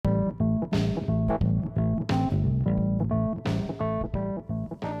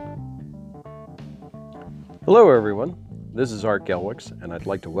Hello, everyone. This is Art Gelwicks, and I'd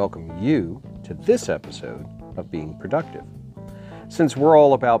like to welcome you to this episode of Being Productive. Since we're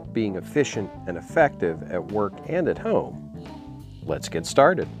all about being efficient and effective at work and at home, let's get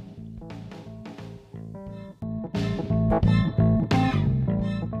started.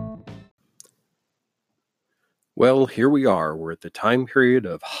 Well, here we are. We're at the time period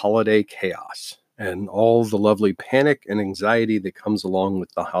of holiday chaos and all the lovely panic and anxiety that comes along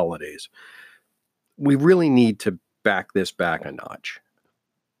with the holidays. We really need to back this back a notch.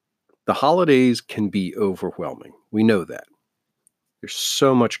 The holidays can be overwhelming. We know that. There's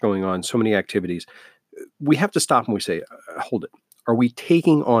so much going on, so many activities. We have to stop and we say, hold it. Are we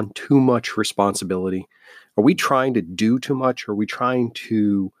taking on too much responsibility? Are we trying to do too much? Are we trying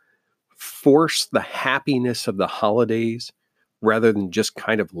to force the happiness of the holidays rather than just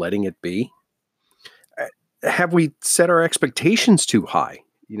kind of letting it be? Have we set our expectations too high?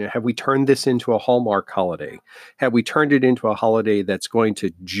 Have we turned this into a Hallmark holiday? Have we turned it into a holiday that's going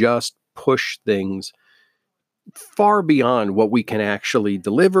to just push things far beyond what we can actually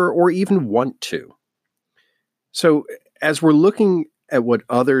deliver or even want to? So as we're looking at what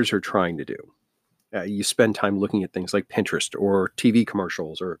others are trying to do, you spend time looking at things like Pinterest or TV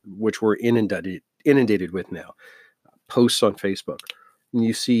commercials, or which we're inundated with now, posts on Facebook. And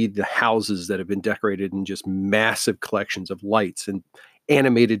you see the houses that have been decorated in just massive collections of lights and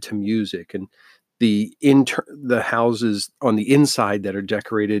animated to music, and the houses on the inside that are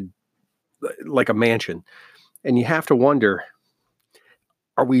decorated like a mansion. And you have to wonder,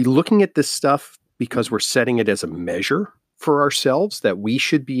 are we looking at this stuff because we're setting it as a measure for ourselves that we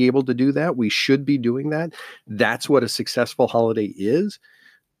should be able to do that? We should be doing that. That's what a successful holiday is.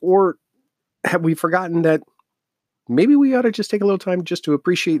 Or have we forgotten that maybe we ought to just take a little time just to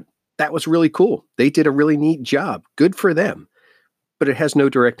appreciate that was really cool. They did a really neat job. Good for them. But it has no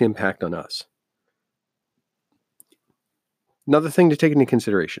direct impact on us. Another thing to take into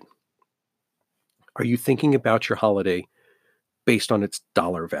consideration. Are you thinking about your holiday based on its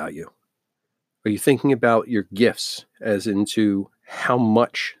dollar value? Are you thinking about your gifts as into how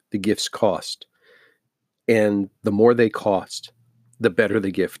much the gifts cost? And the more they cost, the better the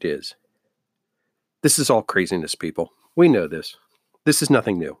gift is. This is all craziness, people. We know this. This is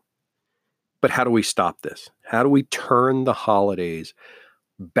nothing new. But how do we stop this? How do we turn the holidays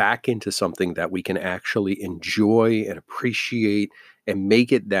back into something that we can actually enjoy and appreciate and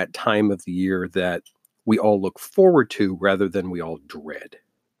make it that time of the year that we all look forward to rather than we all dread?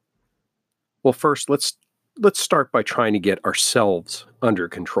 Well, first, let's start by trying to get ourselves under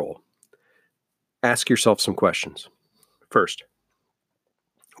control. Ask yourself some questions. First,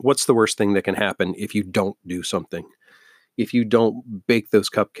 what's the worst thing that can happen if you don't do something? If you don't bake those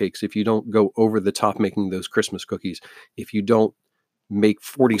cupcakes, if you don't go over the top making those Christmas cookies, if you don't make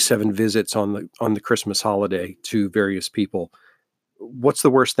 47 visits on the Christmas holiday to various people, what's the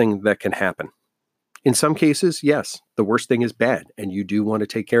worst thing that can happen? In some cases, yes, the worst thing is bad, and you do want to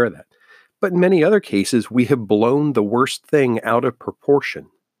take care of that. But in many other cases, we have blown the worst thing out of proportion,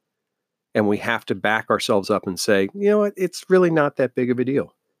 and we have to back ourselves up and say, you know what, it's really not that big of a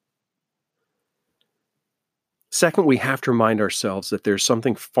deal. Second, we have to remind ourselves that there's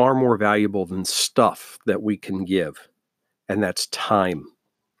something far more valuable than stuff that we can give, and that's time.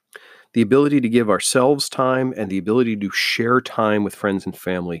 The ability to give ourselves time and the ability to share time with friends and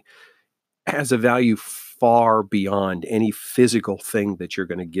family has a value far beyond any physical thing that you're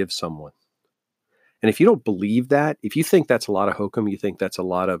going to give someone. And if you don't believe that, if you think that's a lot of hokum, you think that's a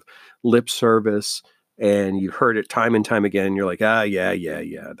lot of lip service, and you've heard it time and time again, and you're like,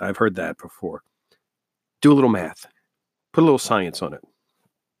 yeah, I've heard that before. Do a little math. Put a little science on it.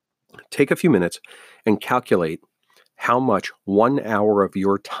 Take a few minutes and calculate how much 1 hour of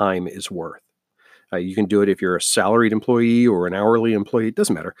your time is worth. You can do it if you're a salaried employee or an hourly employee. It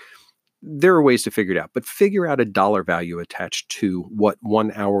doesn't matter. There are ways to figure it out, but figure out a dollar value attached to what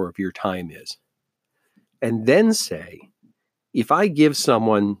 1 hour of your time is. And then say, if I give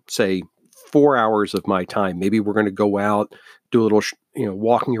someone, say, 4 hours of my time, maybe we're going to go out, do a little,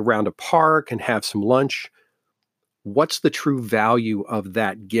 walking around a park and have some lunch. What's the true value of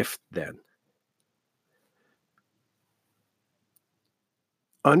that gift then?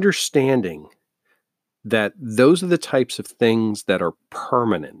 Understanding that those are the types of things that are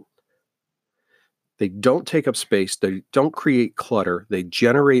permanent. They don't take up space. They don't create clutter. They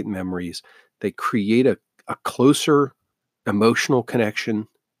generate memories. They create a closer emotional connection.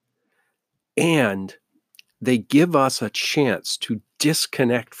 And they give us a chance to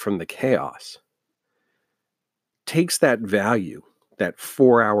disconnect from the chaos. Takes that value, that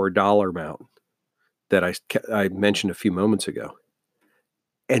 4-hour dollar amount that I mentioned a few moments ago,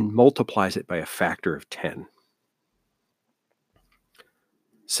 and multiplies it by a factor of 10.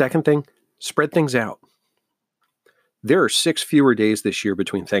 Second thing, spread things out. There are 6 fewer days this year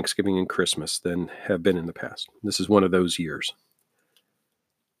between Thanksgiving and Christmas than have been in the past. This is one of those years.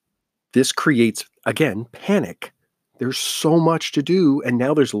 This creates, again, panic. There's so much to do, and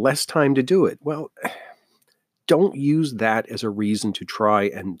now there's less time to do it. Well, don't use that as a reason to try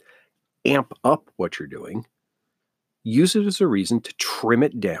and amp up what you're doing. Use it as a reason to trim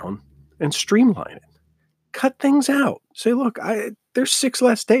it down and streamline it. Cut things out. Say, look, there's 6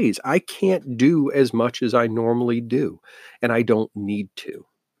 less days. I can't do as much as I normally do, and I don't need to.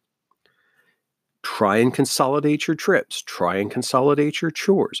 Try and consolidate your trips. Try and consolidate your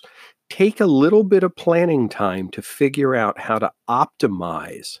chores. Take a little bit of planning time to figure out how to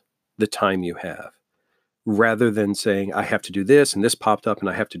optimize the time you have, rather than saying, I have to do this, and this popped up, and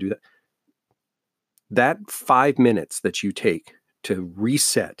I have to do that. That 5 minutes that you take to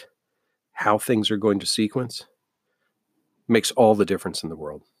reset how things are going to sequence makes all the difference in the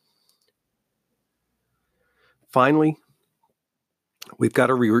world. Finally, we've got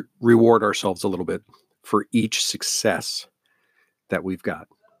to reward ourselves a little bit for each success that we've got.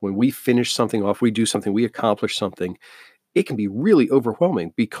 When we finish something off, we do something, we accomplish something, it can be really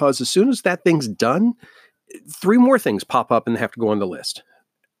overwhelming because as soon as that thing's done, 3 more things pop up and have to go on the list.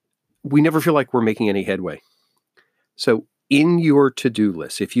 We never feel like we're making any headway. So in your to-do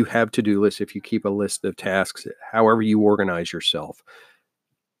list, if you have to-do lists, if you keep a list of tasks, however you organize yourself,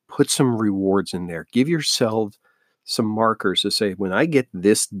 put some rewards in there. Give yourself some markers to say, when I get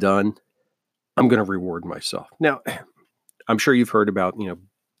this done, I'm going to reward myself. Now, I'm sure you've heard about,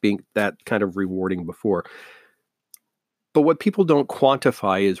 being that kind of rewarding before. But what people don't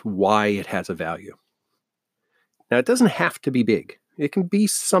quantify is why it has a value. Now, it doesn't have to be big. It can be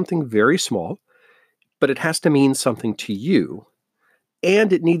something very small, but it has to mean something to you.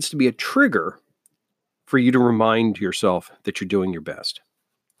 And it needs to be a trigger for you to remind yourself that you're doing your best.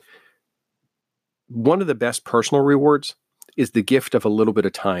 One of the best personal rewards is the gift of a little bit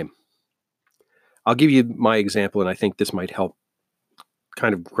of time. I'll give you my example, and I think this might help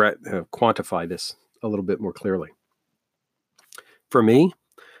kind of quantify this a little bit more clearly. For me,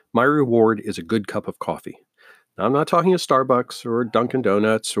 my reward is a good cup of coffee. Now, I'm not talking a Starbucks or Dunkin'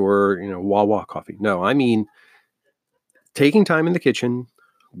 Donuts or, Wawa coffee. No, I mean taking time in the kitchen,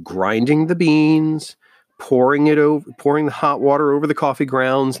 grinding the beans, pouring the hot water over the coffee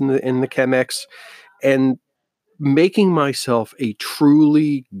grounds and the Chemex, and making myself a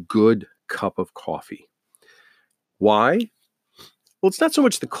truly good cup of coffee. Why? Well, it's not so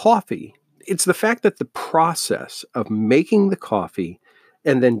much the coffee. It's the fact that the process of making the coffee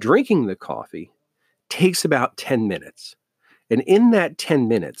and then drinking the coffee takes about 10 minutes. And in that 10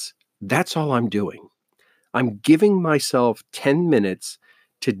 minutes, that's all I'm doing. I'm giving myself 10 minutes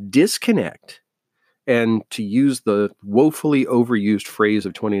to disconnect and, to use the woefully overused phrase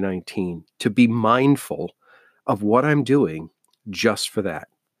of 2019, to be mindful of what I'm doing just for that.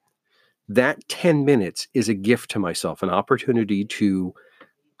 That 10 minutes is a gift to myself, an opportunity to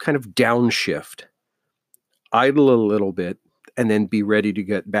kind of downshift, idle a little bit, and then be ready to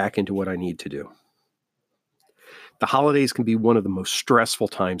get back into what I need to do. The holidays can be one of the most stressful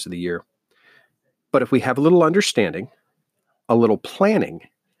times of the year. But if we have a little understanding, a little planning,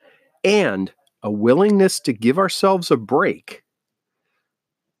 and a willingness to give ourselves a break,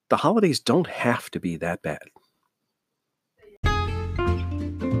 the holidays don't have to be that bad.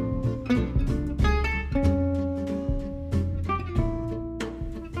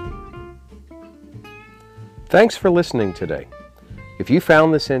 Thanks for listening today. If you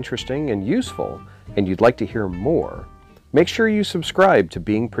found this interesting and useful, and you'd like to hear more, make sure you subscribe to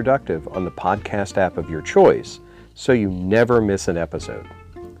Being Productive on the podcast app of your choice so you never miss an episode.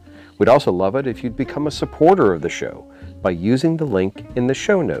 We'd also love it if you'd become a supporter of the show by using the link in the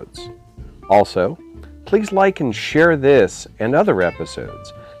show notes. Also, please like and share this and other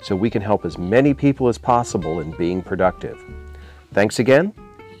episodes so we can help as many people as possible in being productive. Thanks again,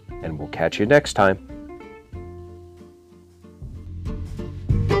 and we'll catch you next time.